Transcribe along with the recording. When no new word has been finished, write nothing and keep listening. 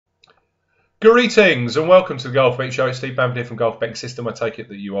Greetings and welcome to the Golf Betting Show. It's Steve Bamford here from Golf Betting System. I take it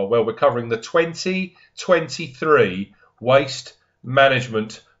that you are well. We're covering the 2023 Waste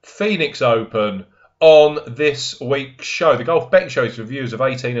Management Phoenix Open on this week's show. The Golf Betting Show is for viewers of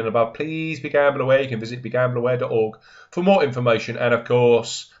 18 and above. Please be gamble aware. You can visit begambleaware.org for more information. And of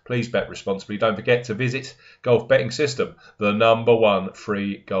course, please bet responsibly. Don't forget to visit Golf Betting System, the #1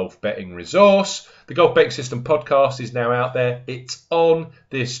 free golf betting resource. The Golf Betting System podcast is now out there. It's on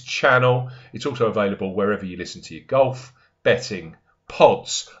this channel. It's also available wherever you listen to your golf betting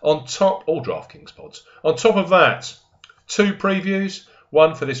pods. On top, all DraftKings pods. On top of that, 2 previews.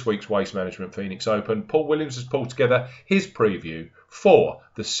 One for this week's Waste Management Phoenix Open. Paul Williams has pulled together his preview for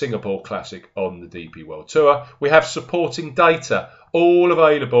the Singapore Classic on the DP World Tour. We have supporting data all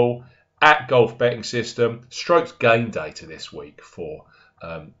available at Golf Betting System. Strokes gain data this week for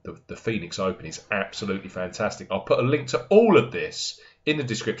the Phoenix Open is absolutely fantastic. I'll put a link to all of this in the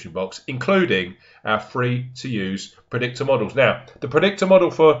description box, including our free-to-use Predictor models. Now, the Predictor model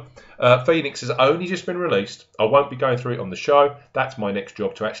for Phoenix has only just been released. I won't be going through it on the show. That's my next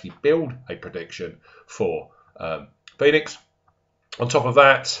job, to actually build a prediction for Phoenix. On top of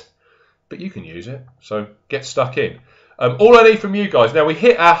that, but you can use it, so get stuck in. All I need from you guys, now we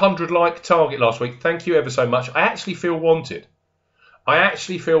hit our 100-like target last week. Thank you ever so much. I actually feel wanted.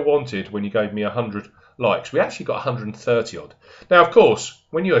 When you gave me 100 likes. We actually got 130 odd. Now, of course,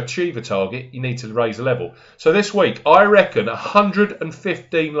 when you achieve a target, you need to raise the level. So this week, I reckon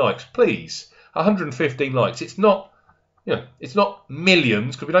 115 likes. Please, 115 likes. It's not, it's not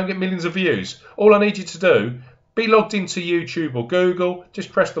millions, because we don't get millions of views. All I need you to do, be logged into YouTube or Google,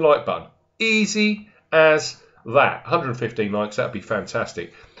 just press the like button. Easy as that. 115 likes, that'd be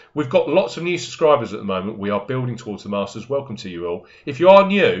fantastic. We've got lots of new subscribers at the moment. We are building towards the Masters. Welcome to you all. If you are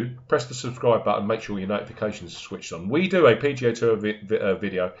new, press the subscribe button. Make sure your notifications are switched on. We do a PGA Tour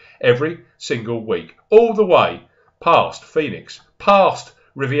video every single week, all the way past Phoenix, past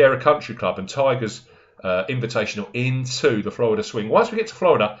Riviera Country Club and Tiger's Invitational into the Florida Swing. Once we get to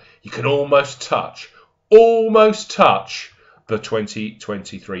Florida, you can almost touch the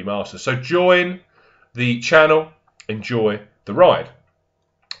 2023 Masters. So join the channel, enjoy the ride.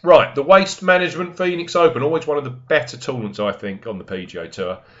 Right, the Waste Management Phoenix Open, always one of the better tournaments, I think, on the PGA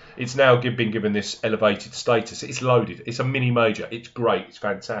Tour. It's now been given this elevated status. It's loaded. It's a mini major. It's great. It's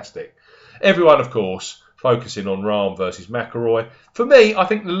fantastic. Everyone, of course, focusing on Rahm versus McIlroy. For me, I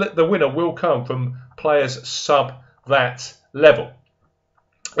think the winner will come from players sub that level.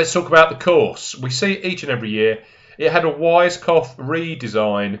 Let's talk about the course. We see it each and every year. It had a Weiskopf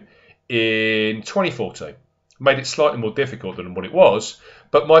redesign in 2014. Made it slightly more difficult than what it was.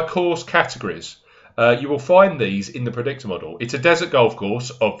 But my course categories, you will find these in the Predictor model. It's a desert golf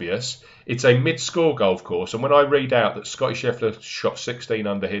course, obvious. It's a mid-score golf course. And when I read out that Scotty Scheffler shot 16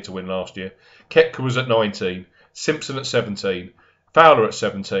 under here to win last year, Koepka was at 19, Simpson at 17, Fowler at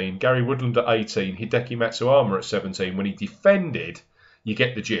 17, Gary Woodland at 18, Hideki Matsuyama at 17. When he defended, you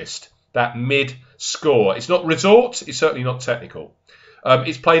get the gist. That mid-score. It's not resort. It's certainly not technical.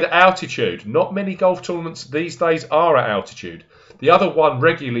 It's played at altitude. Not many golf tournaments these days are at altitude. The other one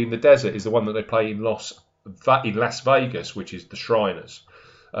regularly in the desert is the one that they play in Las Vegas, which is the Shriners.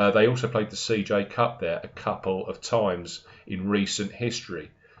 They also played the CJ Cup there a couple of times in recent history.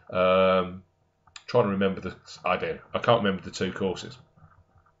 Trying to remember I can't remember the 2 courses.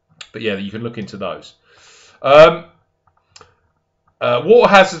 But yeah, you can look into those. Water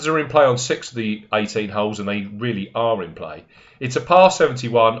hazards are in play on 6 of the 18 holes, and they really are in play. It's a par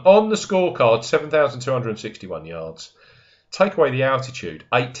 71. On the scorecard, 7,261 yards. Take away the altitude,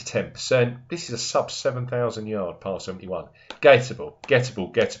 8 to 10%. This is a sub 7,000 yard par 71.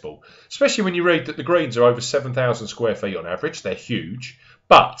 Gettable. Especially when you read that the greens are over 7,000 square feet on average. They're huge.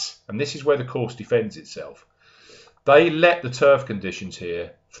 But, and this is where the course defends itself, they let the turf conditions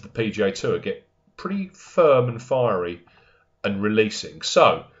here for the PGA Tour get pretty firm and fiery and releasing.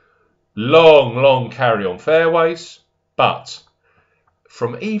 So, long carry-on fairways, but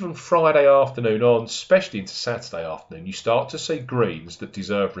from even Friday afternoon on, especially into Saturday afternoon, you start to see greens that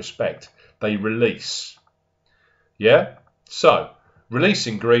deserve respect. They release. Yeah? So,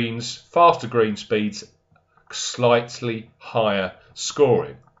 releasing greens, faster green speeds, slightly higher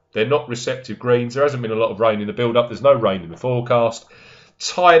scoring. They're not receptive greens. There hasn't been a lot of rain in the build-up. There's no rain in the forecast.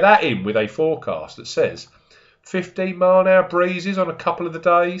 Tie that in with a forecast that says 15 mile an hour breezes on a couple of the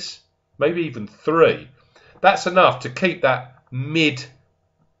days, maybe even 3. That's enough to keep that mid-score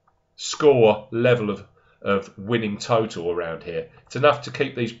level of winning total around here. It's enough to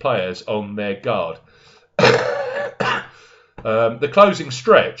keep these players on their guard. The closing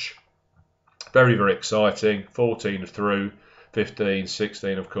stretch, very, very exciting. 14 through. 15,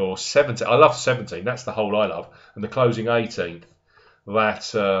 16, of course, 17. I love 17. That's the hole I love. And the closing 18th.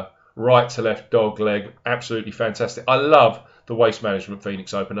 That right to left dog leg, absolutely fantastic. I love the Waste Management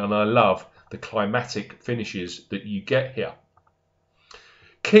Phoenix Open, and I love the climatic finishes that you get here.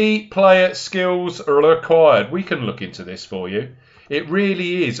 Key player skills are required. We can look into this for you. It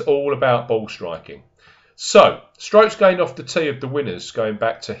really is all about ball striking. So, strokes gained off the tee of the winners, going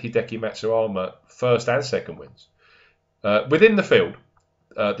back to Hideki Matsuyama, first and second wins. Within the field,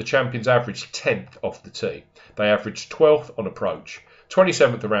 the champions averaged 10th off the tee. They averaged 12th on approach,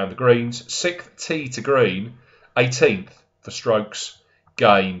 27th around the greens, 6th tee to green, 18th for strokes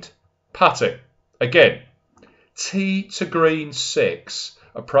gained putting. Again, tee to green 6,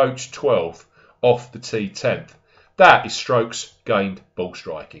 approach 12th, off the tee 10th. That is strokes gained ball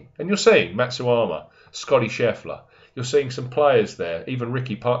striking. And you're seeing Matsuyama, Scotty Scheffler. You're seeing some players there, even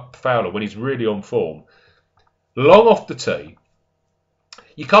Ricky Fowler when he's really on form. Long off the tee.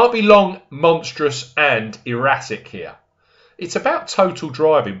 You can't be long, monstrous and erratic here. It's about total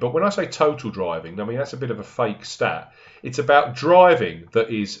driving, but when I say total driving, I mean that's a bit of a fake stat. It's about driving that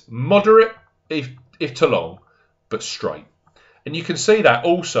is moderate, if to long, but straight. And you can see that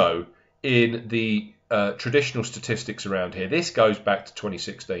also in the traditional statistics around here. This goes back to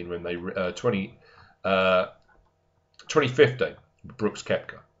 2016 when they 2015 Brooks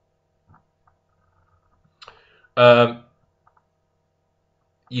Koepka.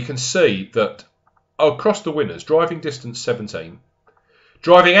 You can see that across the winners, driving distance 17,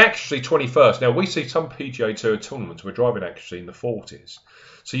 driving accuracy 21st. Now we see some PGA Tour tournaments where driving accuracy in the 40s.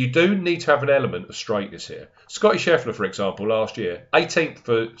 So you do need to have an element of straightness here. Scotty Scheffler, for example, last year, 18th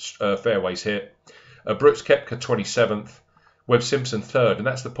for fairways hit. Brooks Koepka 27th. Webb Simpson 3rd, and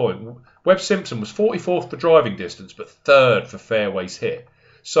that's the point. Webb Simpson was 44th for driving distance, but 3rd for fairways hit.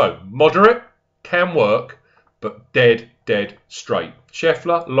 So moderate, can work, but dead straight.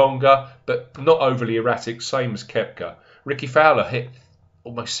 Scheffler, longer, but not overly erratic, same as Koepka. Ricky Fowler hit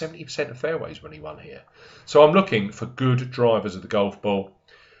almost 70% of fairways when he won here. So I'm looking for good drivers of the golf ball.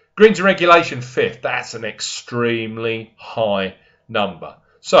 Greens and regulation 5th. That's an extremely high number.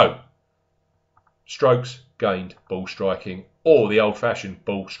 So, strokes gained ball striking, or the old-fashioned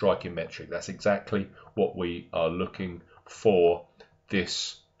ball striking metric. That's exactly what we are looking for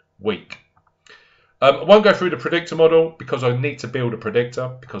this week. I won't go through the predictor model because I need to build a predictor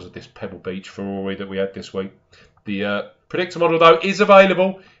because of this Pebble Beach Ferrari that we had this week. The predictor model, though, is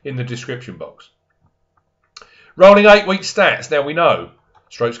available in the description box. Rolling 8-week stats. Now we know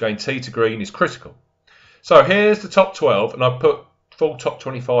strokes gained tee to green is critical. So here's the top 12, and I've put full top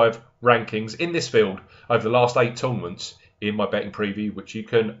 25 rankings in this field over the last 8 tournaments in my betting preview, which you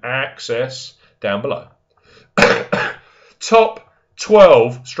can access down below. Top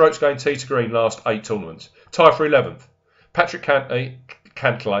 12 strokes gained tee to green last 8 tournaments. Tie for 11th. Patrick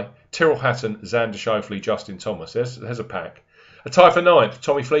Cantlay, Tyrrell Hatton, Xander Schauffele, Justin Thomas. There's a pack. A tie for 9th.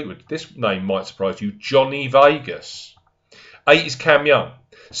 Tommy Fleetwood. This name might surprise you. Johnny Vegas. 8 is Cam Young.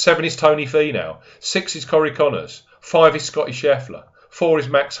 7 is Tony Finau. 6 is Corey Connors. 5 is Scotty Scheffler. 4 is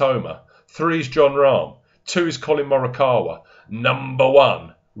Max Homa. 3 is Jon Rahm. 2 is Colin Morikawa. Number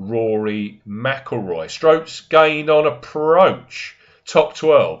 1, Rory McIlroy. Strokes gained on approach. Top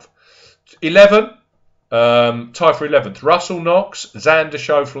 12. 11, tie for 11th. Russell Knox, Xander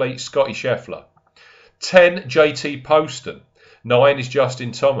Schauffele, Scotty Scheffler. 10, JT Poston. 9 is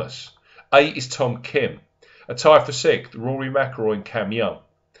Justin Thomas. 8 is Tom Kim. A tie for 6th, Rory McIlroy and Cam Young.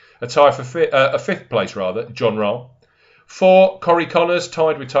 A tie for 5th place, Jon Rahm. 4, Corey Connors,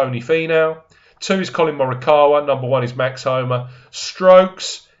 tied with Tony Finau. 2 is Colin Morikawa. Number 1 is Max Homa.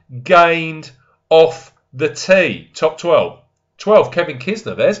 Strokes gained off the tee. Top 12. 12, Kevin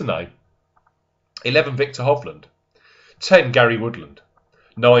Kisner. There's a name. 11, Victor Hovland. 10, Gary Woodland.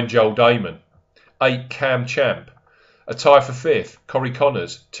 9, Joel Damon. 8, Cam Champ. A tie for 5th, Corey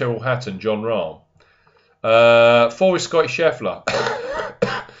Connors, Tyrrell Hatton, Jon Rahm. 4 is Scotty Scheffler.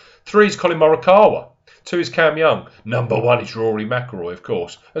 3 is Colin Morikawa. 2 is Cam Young. Number 1 is Rory McIlroy, of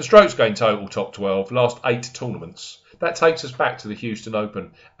course. And strokes gained total top 12, last 8 tournaments. That takes us back to the Houston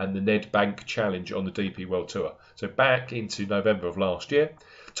Open and the Ned Bank Challenge on the DP World Tour. So back into November of last year.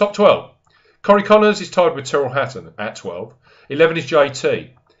 Top 12. Corey Connors is tied with Tyrrell Hatton at 12. 11 is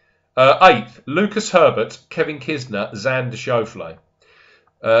JT. 8th, Lucas Herbert, Kevin Kisner, Xander Schauffele.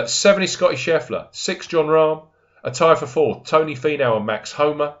 7 is Scotty Scheffler. 6, Jon Rahm. A tie for 4th, Tony Finau and Max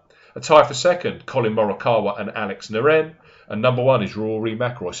Homa. A tie for 2nd, Colin Morikawa and Alex Noren. And number 1 is Rory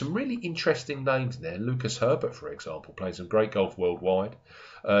McIlroy. Some really interesting names there. Lucas Herbert, for example, plays some great golf worldwide.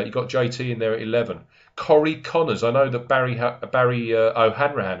 You've got JT in there at 11. Corey Connors. I know that Barry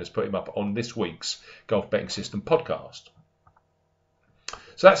O'Hanrahan has put him up on this week's Golf Betting System podcast.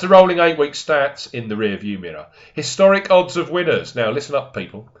 So that's the rolling 8-week stats in the rear view mirror. Historic odds of winners. Now listen up,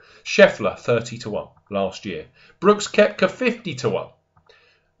 people. Scheffler 30-1 last year. Brooks Koepka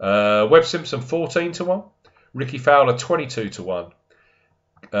 50-1. Webb Simpson 14-1. Ricky Fowler 22-1.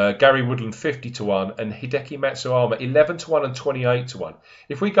 Gary Woodland 50-1 and Hideki Matsuyama 11-1 and 28-1.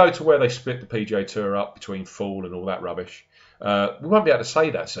 If we go to where they split the PGA Tour up between fall and all that rubbish, we won't be able to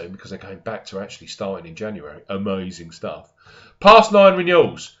say that soon because they're going back to actually starting in January. Amazing stuff. Past 9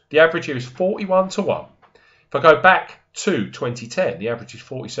 renewals, the average here is 41-1. If I go back to 2010, the average is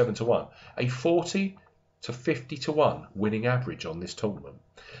 47-1. A 40 to 50-1 winning average on this tournament.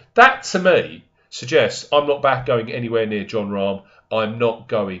 That to me suggests I'm not back going anywhere near Jon Rahm. I'm not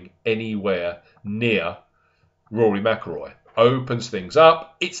going anywhere near Rory McIlroy. Opens things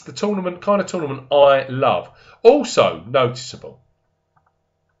up. It's the kind of tournament I love. Also noticeable.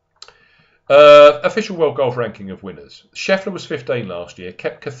 Official World Golf Ranking of winners. Scheffler was 15 last year.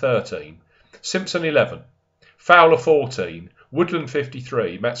 Koepka 13. Simpson 11. Fowler 14. Woodland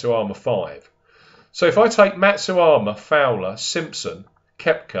 53. Matsuyama 5. So if I take Matsuyama, Fowler, Simpson,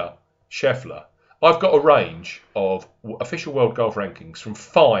 Koepka, Scheffler, I've got a range of official world golf rankings from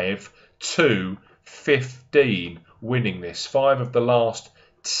 5 to 15 winning this. 5 of the last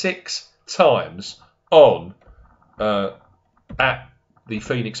 6 times on at the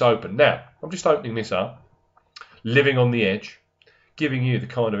Phoenix Open. Now, I'm just opening this up, living on the edge, giving you the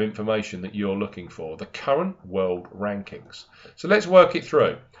kind of information that you're looking for, the current world rankings. So let's work it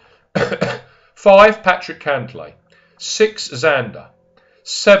through. 5, Patrick Cantlay. 6, Xander.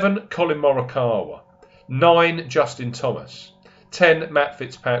 7, Colin Morikawa. 9, Justin Thomas. 10, Matt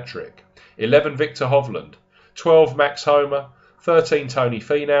Fitzpatrick. 11, Victor Hovland. 12, Max Homa. 13, Tony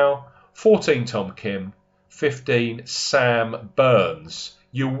Finau. 14, Tom Kim. 15, Sam Burns.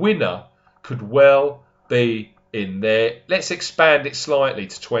 Your winner could well be in there. Let's expand it slightly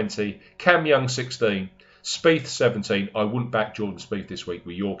to 20. Cam Young 16. Spieth 17. I wouldn't back Jordan Spieth this week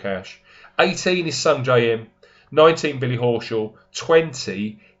with your cash. 18 is Sung Jae Im. 19, Billy Horschel.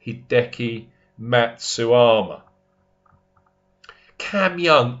 20, Hideki Matsuyama. Cam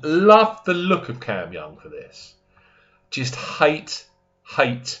Young. Love the look of Cam Young for this. Just hate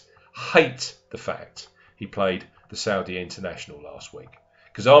the fact he played the Saudi International last week.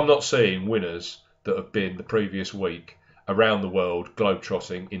 Because I'm not seeing winners that have been the previous week around the world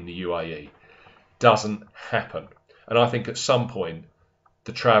globetrotting in the UAE. Doesn't happen. And I think at some point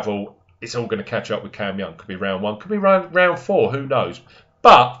the travel, it's all going to catch up with Cam Young. Could be round 1, could be round 4, who knows.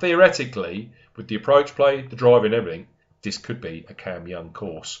 But theoretically, with the approach play, the drive and everything, this could be a Cam Young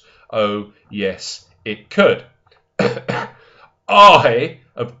course. Oh, yes, it could. I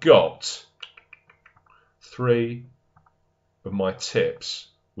have got 3 of my tips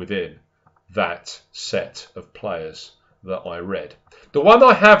within that set of players that I read. The one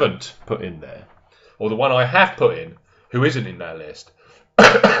I haven't put in there, or the one I have put in, who isn't in that list,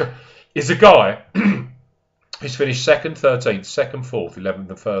 is a guy who's finished 2nd, 13th, 2nd, 4th, 11th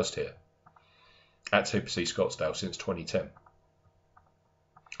and 1st here at Super C Scottsdale since 2010.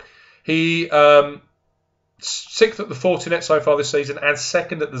 He 6th at the Fortinet so far this season and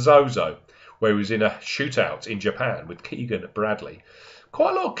 2nd at the Zozo, where he was in a shootout in Japan with Keegan Bradley.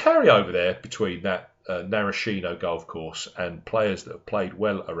 Quite a lot of carryover there between that Narashino golf course and players that have played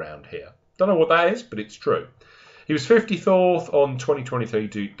well around here. Don't know what that is, but it's true. He was 54th on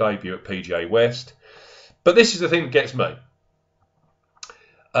 2023 debut at PGA West. But this is the thing that gets me.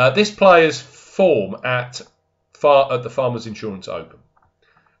 This player's form at the Farmers Insurance Open.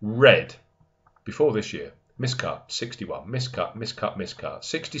 Red, before this year, miscut, 61, miscut,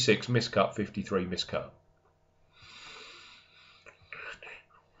 66, miscut, 53, miscut.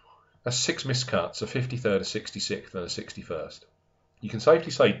 That's 6 miscuts, a 53rd, a 66th and a 61st. You can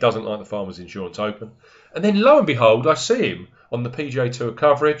safely say he doesn't like the Farmers Insurance Open. And then lo and behold, I see him on the PGA Tour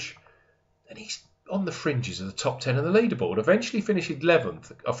coverage and he's on the fringes of the top 10 of the leaderboard. Eventually finished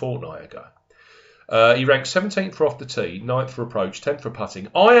 11th a fortnight ago. He ranked 17th for off the tee, 9th for approach, 10th for putting.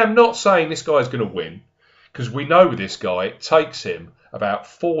 I am not saying this guy's going to win, because we know with this guy it takes him about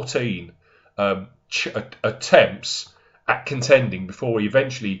 14 attempts at contending before he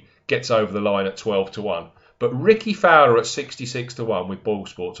eventually gets over the line at 12-1. But Ricky Fowler at 66-1 with Ball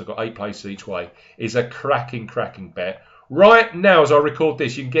Sports, I've got 8 places each way, is a cracking bet. Right now, as I record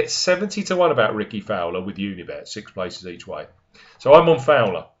this, you can get 70-1 about Ricky Fowler with Unibet, 6 places each way. So I'm on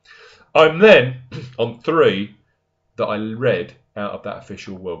Fowler. I'm then on 3 that I read out of that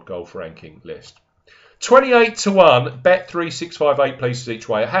official World Golf Ranking list. 28-1, Bet365, 8 places each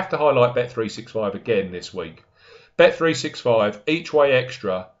way. I have to highlight Bet365 again this week. Bet365, each way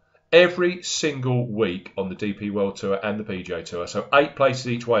extra, every single week on the DP World Tour and the PGA Tour. So 8 places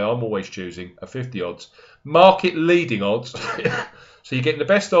each way. I'm always choosing a 50 odds. Market leading odds. So you're getting the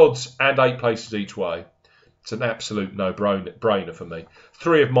best odds and 8 places each way. It's an absolute no-brainer for me.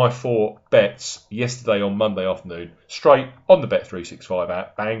 3 of my 4 bets yesterday on Monday afternoon, straight on the Bet365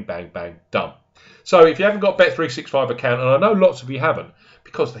 app. Bang, bang, bang, done. So if you haven't got a Bet365 account, and I know lots of you haven't,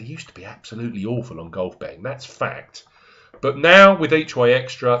 because they used to be absolutely awful on golf betting, that's fact. But now with each way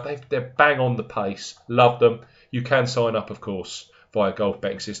extra, they're bang on the pace. Love them. You can sign up, of course, via golf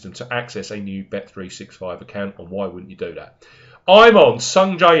betting system to access a new Bet365 account, and why wouldn't you do that? I'm on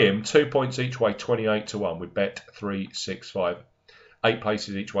Sung Jae Im, 2 points each way, 28-1 with Bet365. 8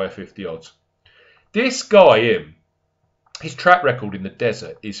 places each way, 50 odds. This guy, Im, his track record in the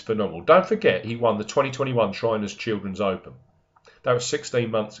desert is phenomenal. Don't forget, he won the 2021 Shriners Children's Open. That was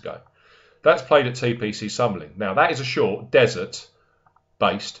 16 months ago. That's played at TPC Summerlin. Now, that is a short,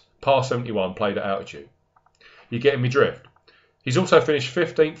 desert-based, par 71 played at altitude. You're getting me drift. He's also finished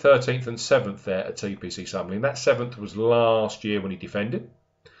 15th, 13th and 7th there at TPC Summerlin. That 7th was last year when he defended.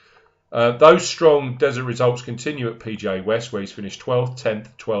 Those strong desert results continue at PGA West, where he's finished 12th,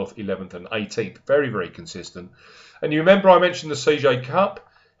 10th, 12th, 11th and 18th. Very, very consistent. And you remember I mentioned the CJ Cup?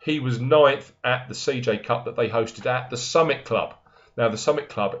 He was 9th at the CJ Cup that they hosted at the Summit Club. Now, the Summit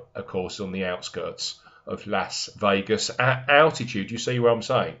Club, of course, on the outskirts of Las Vegas at altitude. You see what I'm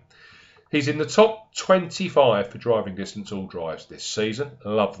saying? He's in the top 25 for driving distance all drives this season.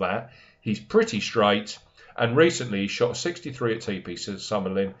 Love that. He's pretty straight. And recently he shot a 63 at TPC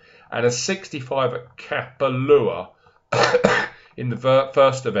Summerlin and a 65 at Kapalua in the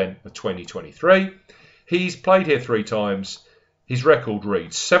first event of 2023. He's played here 3 times. His record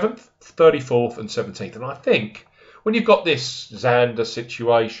reads 7th, 34th and 17th. And I think when you've got this Xander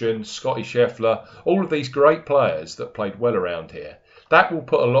situation, Scotty Scheffler, all of these great players that played well around here, that will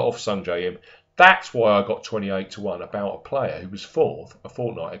put a lot off Sung Jae Im. That's why I got 28-1 about a player who was 4th a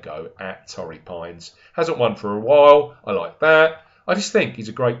fortnight ago at Torrey Pines. Hasn't won for a while. I like that. I just think he's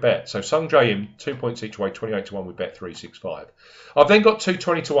a great bet. So Sung Jae Im, 2 points each way, 28-1 with Bet365. I've then got 2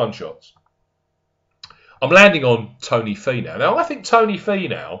 20-1 shots. I'm landing on Tony Finau. Now, I think Tony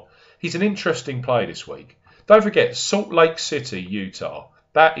Finau, he's an interesting play this week. Don't forget, Salt Lake City, Utah.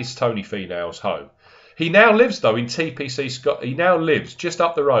 That is Tony Finau's home. He now lives, though, in TPC. He now lives just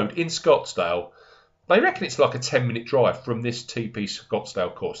up the road in Scottsdale. They reckon it's like a 10-minute drive from this TP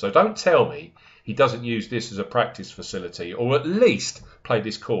Scottsdale course. So don't tell me he doesn't use this as a practice facility, or at least play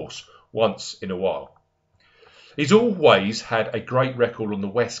this course once in a while. He's always had a great record on the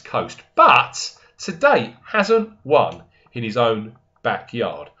West Coast, but to date hasn't won in his own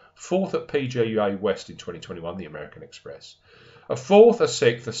backyard. 4th at PGA West in 2021, the American Express. A 4th, a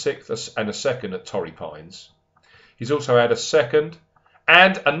 6th, a 6th and a 2nd at Torrey Pines. He's also had a 2nd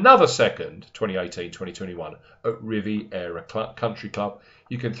and another 2nd, 2018-2021, at Riviera Country Club.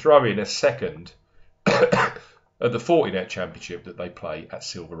 You can throw in a 2nd at the Fortinet Championship that they play at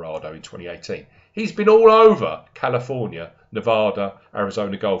Silverado in 2018. He's been all over California, Nevada,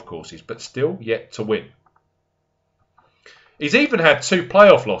 Arizona golf courses, but still yet to win. He's even had 2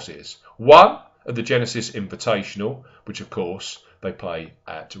 playoff losses. One at the Genesis Invitational, which of course they play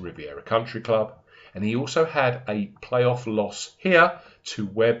at Riviera Country Club. And he also had a playoff loss here to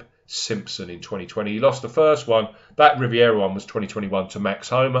Webb Simpson in 2020. He lost the first one. That Riviera one was 2021 to Max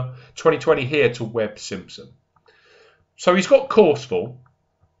Homa. 2020 here to Webb Simpson. So he's got course full.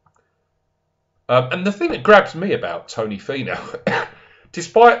 And the thing that grabs me about Tony Finau,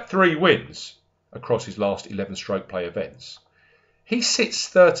 despite 3 wins across his last 11 stroke play events, he sits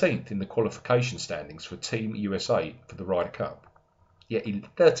 13th in the qualification standings for Team USA for the Ryder Cup. Yet he's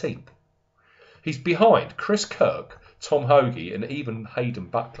 13th. He's behind Chris Kirk, Tom Hoge and even Hayden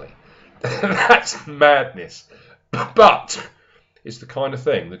Buckley. That's madness. But it's the kind of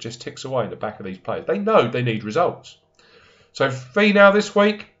thing that just ticks away in the back of these players. They know they need results. So Finau this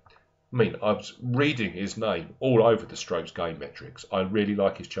week, I was reading his name all over the strokes game metrics. I really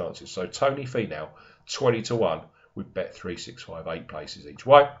like his chances. So Tony Finau, 20-1 with Bet365, 8 places each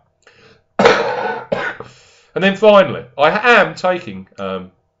way. And then finally, I am taking,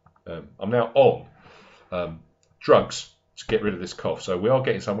 I'm now on drugs to get rid of this cough. So we are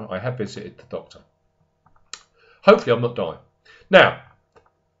getting somewhere. I have visited the doctor. Hopefully I'm not dying. Now,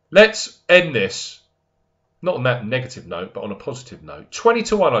 let's end this, not on that negative note, but on a positive note.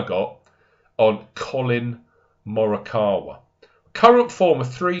 20-1 I got on Colin Morikawa. Current form of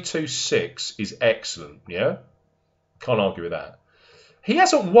 3.26 is excellent, yeah? Can't argue with that. He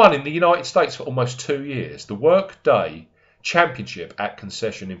hasn't won in the United States for almost 2 years. The work day championship at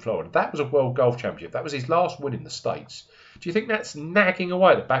Concession in Florida. That was a World Golf Championship. That was his last win in the States. Do you think that's nagging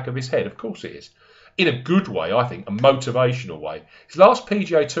away at the back of his head? Of course it is. In a good way, I think, a motivational way. His last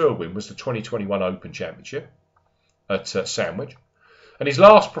PGA Tour win was the 2021 Open Championship at Sandwich. And his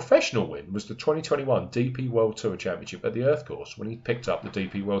last professional win was the 2021 DP World Tour Championship at the Earth Course when he picked up the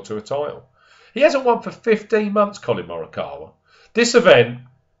DP World Tour title. He hasn't won for 15 months, Colin Morikawa. This event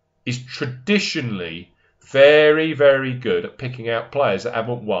is traditionally very, very good at picking out players that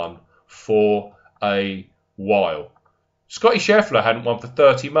haven't won for a while. Scotty Scheffler hadn't won for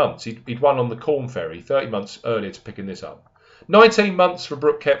 30 months. He'd won on the Corn Ferry 30 months earlier to picking this up. 19 months for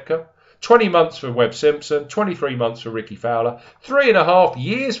Brooke Koepka. 20 months for Webb Simpson. 23 months for Ricky Fowler. 3.5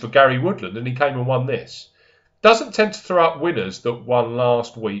 years for Gary Woodland, and he came and won this. Doesn't tend to throw up winners that won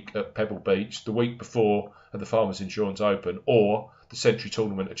last week at Pebble Beach, the week before at the Farmers Insurance Open, or the Century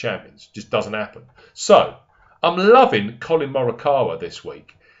Tournament of Champions. Just doesn't happen. So, I'm loving Colin Morikawa this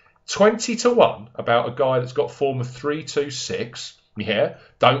week. 20-1 about a guy that's got form of 3.26. Yeah,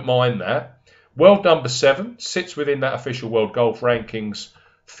 don't mind that. World number 7, sits within that official World Golf Rankings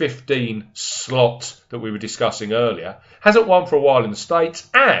 15 slot that we were discussing earlier. Hasn't won for a while in the States,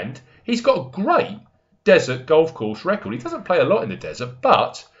 and he's got a great desert golf course record. He doesn't play a lot in the desert,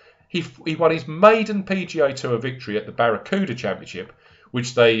 but he won his maiden PGA Tour victory at the Barracuda Championship,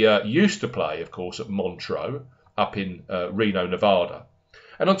 which they used to play, of course, at Montreux up in Reno, Nevada.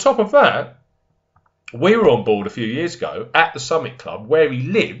 And on top of that, we were on board a few years ago at the Summit Club, where he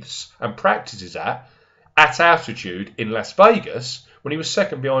lives and practices at altitude in Las Vegas, when he was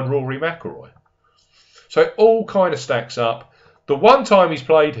second behind Rory McIlroy. So it all kind of stacks up. The one time he's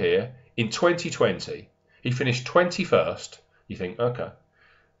played here, in 2020, he finished 21st. You think, okay.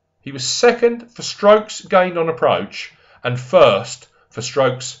 He was second for strokes gained on approach and first for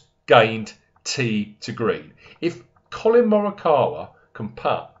strokes gained tee to green. If Colin Morikawa can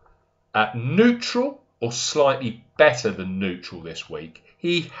putt at neutral or slightly better than neutral this week,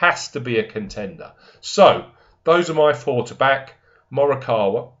 he has to be a contender. So, those are my 4 to back.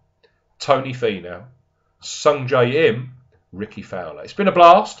 Morikawa, Tony Finau, Sungjae Im, Ricky Fowler. It's been a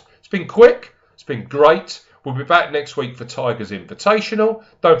blast. It's been quick. It's been great. We'll be back next week for Tigers Invitational.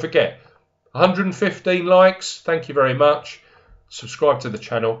 Don't forget, 115 likes. Thank you very much. Subscribe to the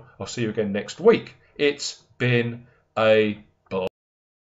channel. I'll see you again next week. It's been a